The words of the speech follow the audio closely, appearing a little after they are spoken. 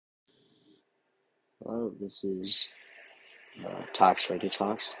Hello, this is Talks Ready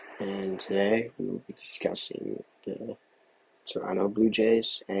Talks, and today we will be discussing the Toronto Blue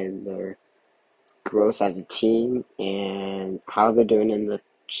Jays and their growth as a team and how they're doing in the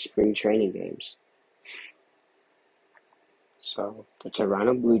spring training games. So, the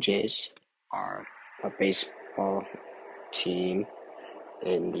Toronto Blue Jays are a baseball team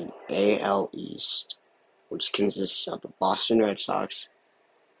in the AL East, which consists of the Boston Red Sox,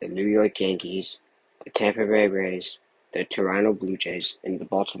 the New York Yankees, the Tampa Bay Rays, the Toronto Blue Jays, and the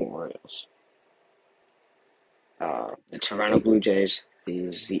Baltimore Orioles. The Toronto Blue Jays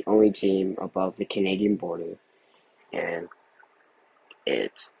is the only team above the Canadian border, and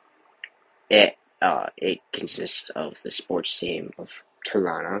it it consists of the sports team of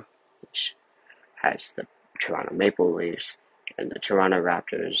Toronto, which has the Toronto Maple Leafs and the Toronto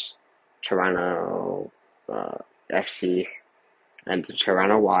Raptors, Toronto uh, FC, and the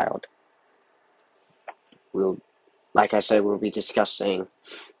Toronto Wild. We'll, like I said, we'll be discussing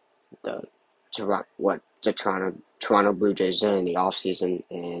the what the Toronto Blue Jays did in the offseason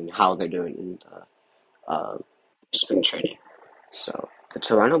and how they're doing in the spring training. So the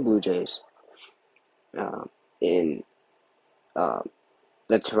Toronto Blue Jays uh, in uh,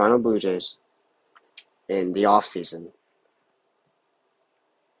 the Toronto Blue Jays in the offseason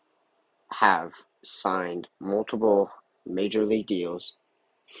have signed multiple major league deals,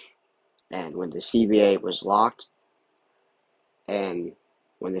 and when the CBA was locked and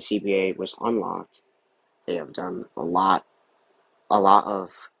when the CBA was unlocked, they have done a lot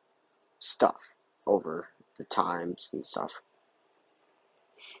of stuff over the times and stuff.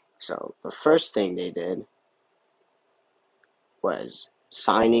 So the first thing they did was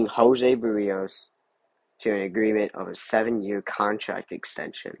signing Jose Barrios to an agreement of a 7-year contract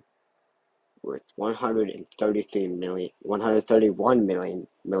extension with $131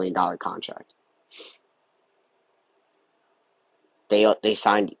 million contract. They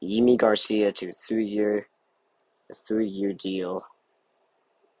signed Yimi Garcia to a 3-year deal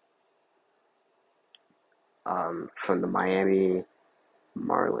from the Miami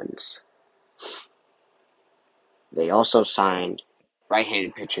Marlins. They also signed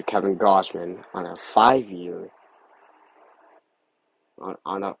right-handed pitcher Kevin Gausman on a 5-year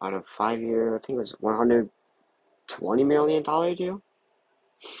on a 5-year, I think it was $120 million deal.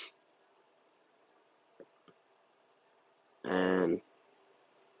 And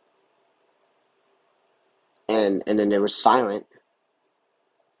and then it was silent.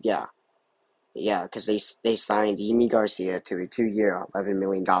 Yeah, yeah, because they signed Yimi Garcia to a 2-year, $11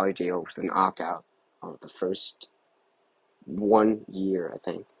 million deal with an opt out of the first 1 year, I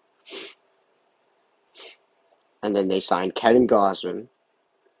think. And then they signed Kevin Gausman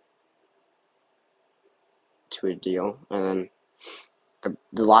to a deal, and then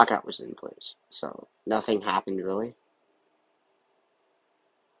the lockout was in place, so nothing happened really.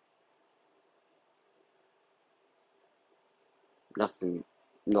 Nothing,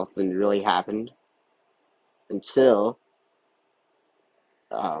 nothing really happened until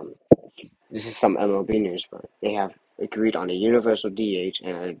um, this is some MLB news, but they have agreed on a universal DH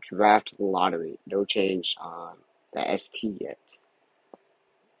and a draft lottery. No change on the ST yet.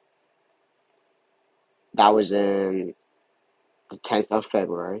 That was in the 10th of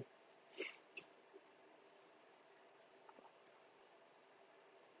February.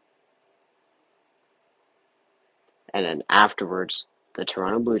 And then afterwards, the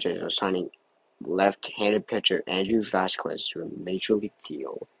Toronto Blue Jays are signing left-handed pitcher Andrew Vasquez to a major league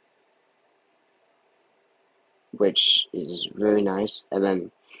deal, which is really nice. And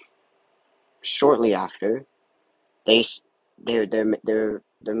then shortly after, they they're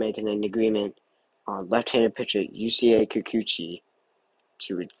making an agreement on left-handed pitcher UCA Kikuchi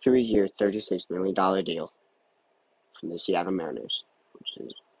to a 3-year, $36 million deal from the Seattle Mariners, which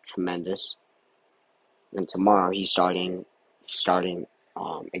is tremendous. And tomorrow he's starting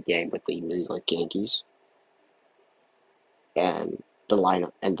a game with the New York Yankees, and the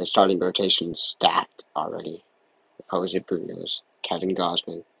lineup and the starting rotation is stacked already with Jose Barrios, Kevin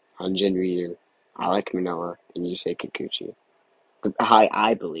Gausman, Hyun-Jin Ryu, Alek Manoah, and Yusei Kikuchi.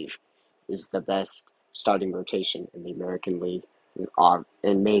 I believe is the best starting rotation in the American League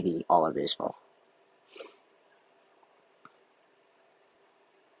and maybe all of baseball.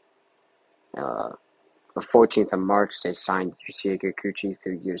 Uh, the 14th of March, they signed Yusei Kikuchi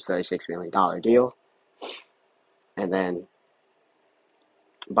 3 years, $36 million deal. And then,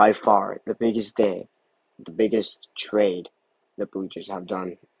 by far, the biggest trade the Blue Jays have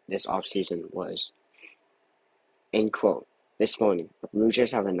done this offseason was, end quote, this morning, the Blue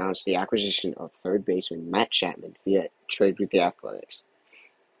Jays have announced the acquisition of third baseman Matt Chapman via trade with the Athletics.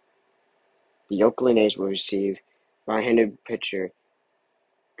 The Oakland A's will receive right-handed pitcher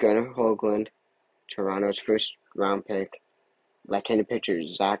Gunnar Hoagland, Toronto's first-round pick, left-handed pitcher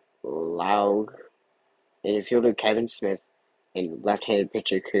Zach Logue, infielder Kevin Smith, and left-handed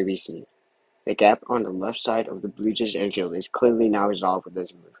pitcher Kirby Snead. The gap on the left side of the Blue Jays infield is clearly now resolved with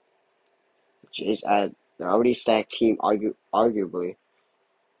this move. The Jays add the already stacked team, arguably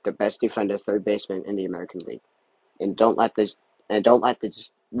the best defender third baseman in the American League. And don't let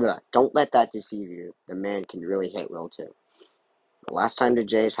that deceive you. The man can really hit well too. The last time the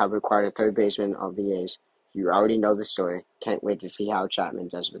Jays have required a third baseman of the A's, you already know the story. Can't wait to see how Chapman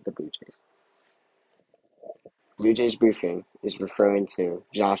does with the Blue Jays. Blue Jays briefing is referring to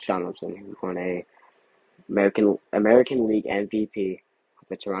Josh Donaldson, who won a American League MVP with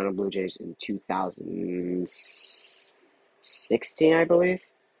the Toronto Blue Jays in 2016, I believe.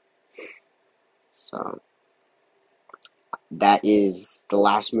 So that is the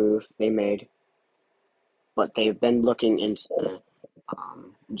last move they made, but they've been looking into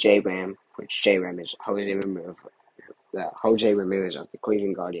J-Ram, which J-Ram is Jose Ramirez of the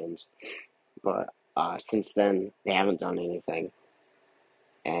Cleveland Guardians. But since then, they haven't done anything.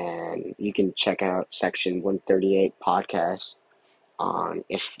 And you can check out section 138 podcast on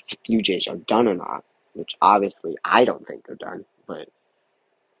if the Blue Jays are done or not, which obviously I don't think they're done, but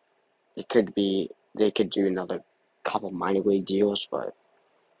they could do another couple minor league deals, but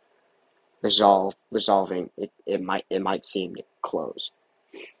resolving it might seem to close.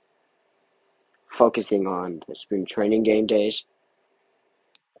 Focusing on the spring training game days,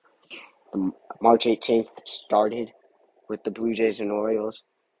 March 18th started with the Blue Jays and Orioles,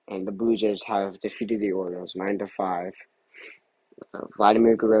 and the Blue Jays have defeated the Orioles 9-5 with a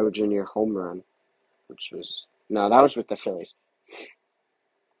Vladimir Guerrero Jr. home run, that was with the Phillies,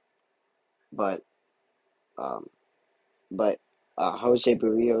 but Jose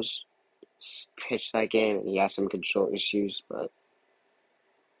Barrios pitched that game, and he had some control issues, but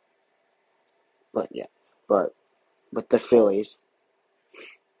with the Phillies,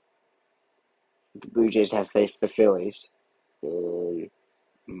 the Blue Jays have faced the Phillies in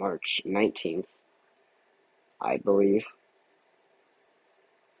March 19th, I believe.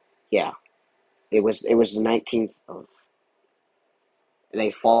 Yeah, it was the 19th of.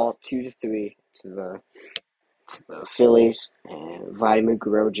 They fall 2-3 to the Phillies, and Vladimir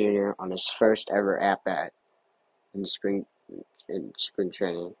Guerrero Jr. on his first ever at bat in spring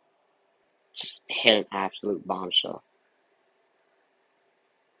training just hit an absolute bombshell.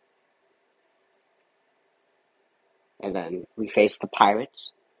 And then we faced the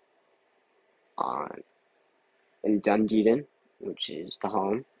Pirates in Dunedin, which is the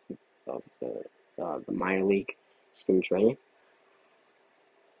home of the minor league spring training.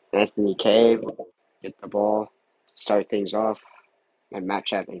 Anthony Kay will get the ball to start things off, and Matt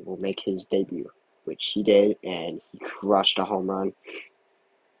Chapman will make his debut, which he did, and he crushed a home run.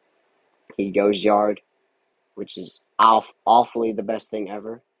 He goes yard, which is awfully the best thing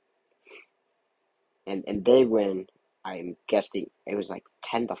ever. And they win. I'm guessing it was like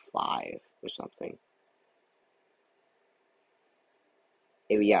 10-5 or something.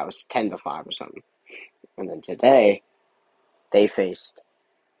 It was 10-5 or something. And then today, they faced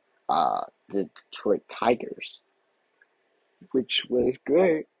the Detroit Tigers, which was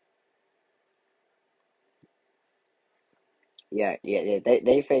great. Yeah.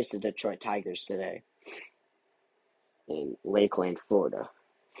 They faced the Detroit Tigers today in Lakeland, Florida.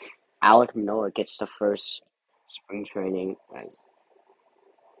 Alek Manoah gets the first spring training as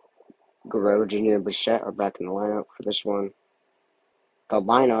Guerrero Jr. and Bichette are back in the lineup for this one. The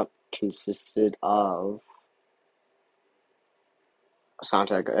lineup consisted of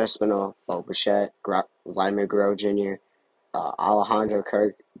Santiago Espinal, Bo Bichette, Vladimir Guerrero Jr., Alejandro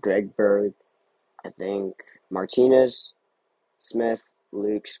Kirk, Greg Bird, I think Martinez, Smith,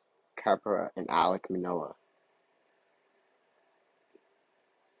 Lukes, Capra, and Alek Manoah,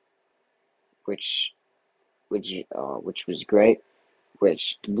 which was great.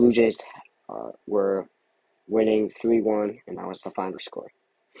 Which the Blue Jays were winning 3-1, and that was the final score.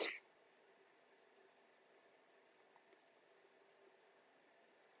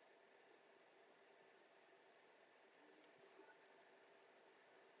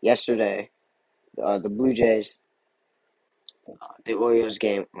 Yesterday, the Blue Jays, the Orioles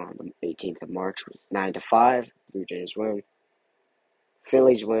game on the 18th of March was 9-5. Blue Jays win.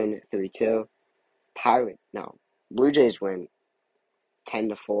 Phillies win 3-2. Blue Jays win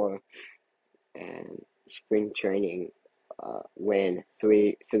 10-4, and spring training win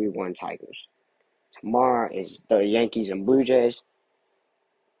 3-1 Tigers. Tomorrow is the Yankees and Blue Jays.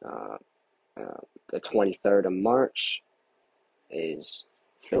 The 23rd of March is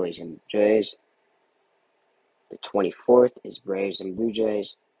Phillies and Jays. The 24th is Braves and Blue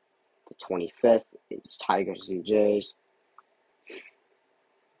Jays. The 25th is Tigers and Jays.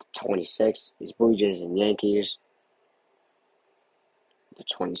 The 26th is Blue Jays and Yankees. The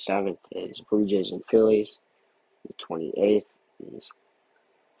 27th is Blue Jays and Phillies. The 28th is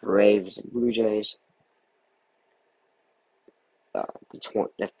Braves and Blue Jays.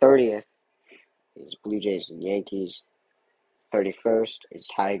 The 30th is Blue Jays and Yankees. 31st is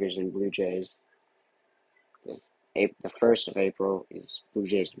Tigers and Blue Jays. The 1st of April is Blue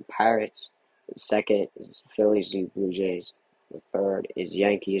Jays and Pirates. The 2nd is Phillies and Blue Jays. The 3rd is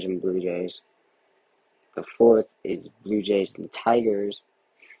Yankees and Blue Jays. The 4th is Blue Jays and Tigers.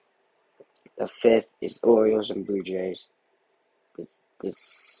 The 5th is Orioles and Blue Jays.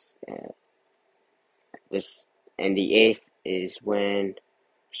 This and the 8th is when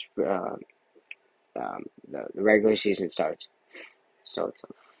the regular season starts. So it's a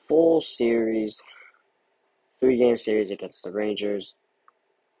full series, 3-game series against the Rangers,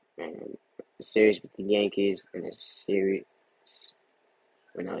 and a series with the Yankees, and a series.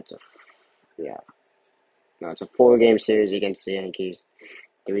 No, it's a 4-game series against the Yankees,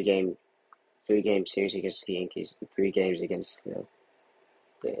 3-game series against the Yankees, and 3 games against the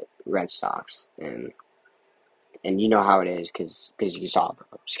Red Sox, and you know how it is because you saw the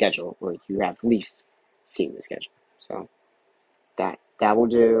schedule, or you have at least seen the schedule. So that will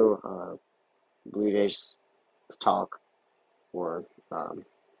do. Blue Jays talk, or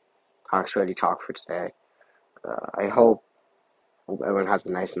Talk's Ready talk for today. I hope everyone has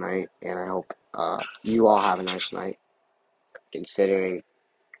a nice night, and I hope you all have a nice night, considering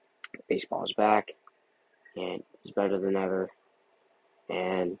baseball's back and it's better than ever.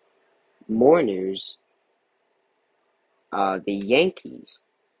 And more news: the Yankees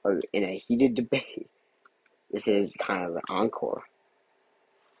are in a heated debate. This is kind of an encore,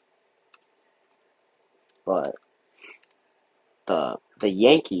 but the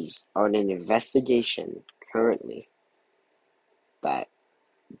Yankees are in an investigation currently that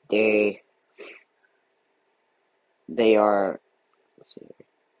they are. Let's see,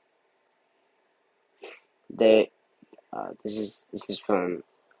 this is from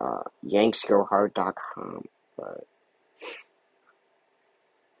yanksgohard.com, but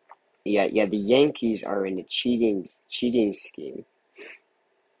yeah, the Yankees are in a cheating scheme,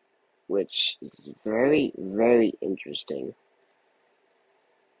 which is very, very interesting.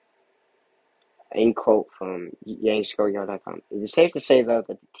 In quote from yanksgohard.com, it is safe to say, though,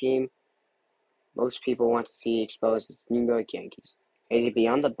 that the team most people want to see exposed is New York Yankees. Headed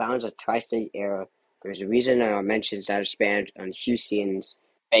beyond the bounds of tri-state era, there's a reason there are mentions that are spanned on Houston's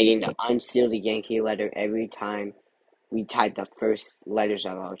begging to unseal the Yankee letter every time we type the first letters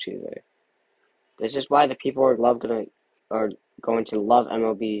of our two there. This is why the people are going to love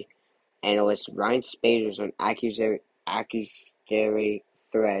MLB analyst Ryan Spader's on accusatory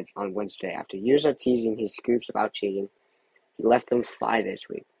thread on Wednesday. After years of teasing his scoops about cheating, he left them fly this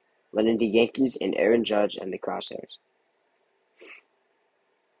week, letting the Yankees and Aaron Judge in the crosshairs.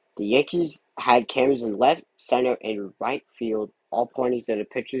 The Yankees had cameras in left, center, and right field, all pointing to the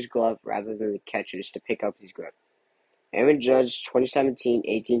pitcher's glove rather than the catcher's to pick up his grip. Aaron Judge's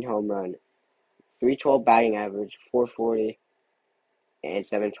 2017-18 home run, 312 batting average, 440, and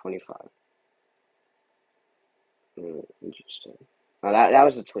 725. Interesting. Now that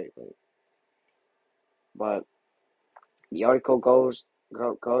was a tweet, but the article goes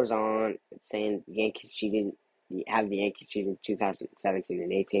on saying the Yankees cheated. The Yankees cheated in 2017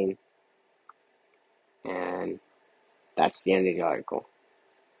 and 18, and that's the end of the article.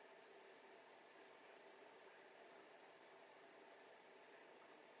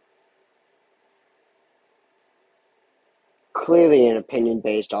 Clearly an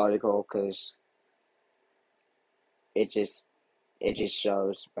opinion-based article, because it just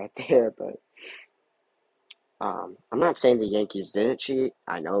shows right there. But I'm not saying the Yankees didn't cheat.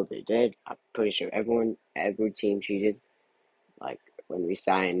 I know they did. I'm pretty sure every team cheated. Like when we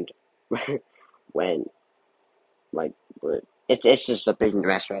signed, when like it's just a big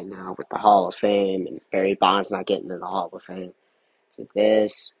mess right now with the Hall of Fame and Barry Bonds not getting in the Hall of Fame. To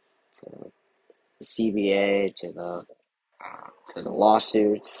this, to the CBA, to the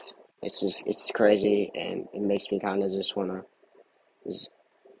lawsuits. It's crazy, and it makes me kind of just wanna just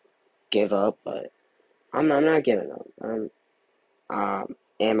give up. But I'm not giving up.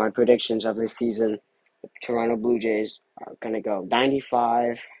 And my predictions of this season: the Toronto Blue Jays are gonna go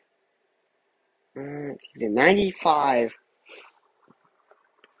 95. It's either 95.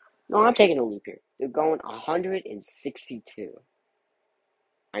 No, I'm taking a leap here. They're going 162.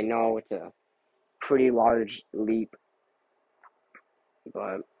 I know it's a pretty large leap,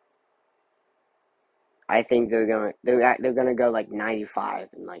 but I think they're gonna go like 95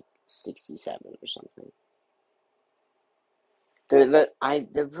 and like 67 or something. They're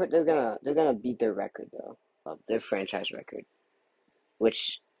gonna beat their record though, of their franchise record,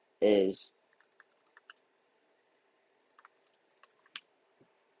 which is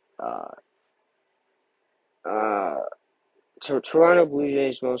uh uh Toronto Blue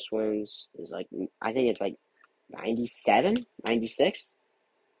Jays most wins is like, I think it's like 97, 96.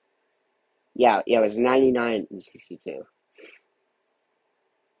 Yeah, yeah, it was 99 and 62.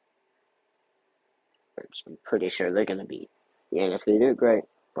 Which I'm pretty sure they're gonna beat. Yeah, and if they do, great.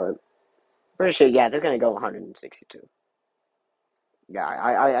 But pretty sure, yeah, they're gonna go 162. Yeah,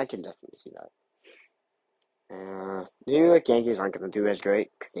 I can definitely see that. The New York Yankees aren't gonna do as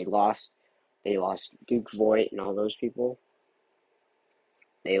great because they lost. They lost Duke Voigt and all those people.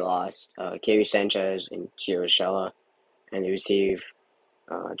 They lost Gary Sanchez and Gio Urshela, and they received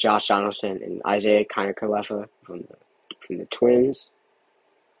Josh Donaldson and Isaiah Kiner-Kalefa from the Twins.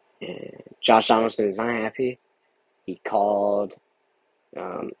 And Josh Donaldson is not happy. He called,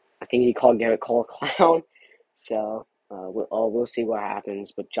 I think he called Garrett Cole a clown. So we'll see what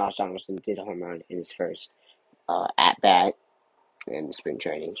happens. But Josh Donaldson did a home run in his first at bat in the spring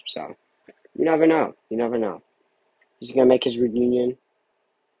training. So you never know. You never know. He's gonna make his reunion.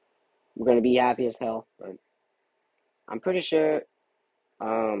 We're gonna be happy as hell. But I'm pretty sure.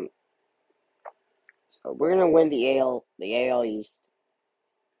 Um, so we're gonna win the AL East.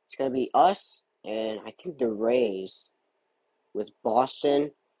 It's gonna be us and I think the Rays with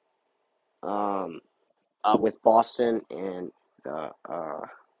Boston. Um, with Boston and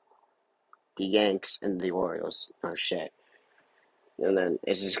the Yanks and the Orioles. Oh shit! And then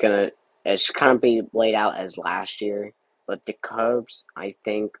it's kind of be laid out as last year, but the Cubs I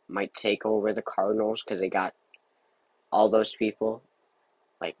think might take over the Cardinals because they got all those people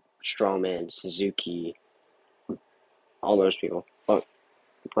like Stroman, Suzuki, all those people.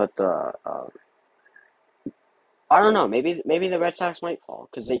 But the I don't know. Maybe the Red Sox might fall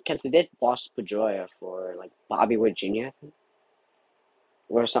because they did lost Pedroia for like Bobby Wood Jr. I think,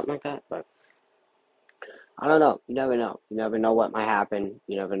 or something like that. But I don't know. You never know. You never know what might happen.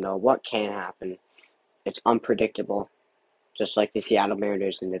 You never know what can happen. It's unpredictable, just like the Seattle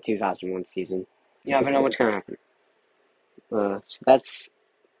Mariners in the 2001 season. You never know what's gonna happen. So that's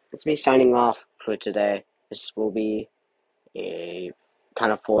me signing off for today. This will be a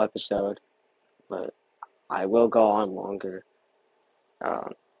kind of full episode, but I will go on longer.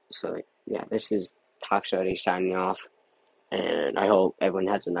 Um, so yeah, this is Talk Shorty signing off, and I hope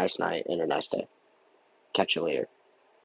everyone has a nice night and a nice day. Catch you later.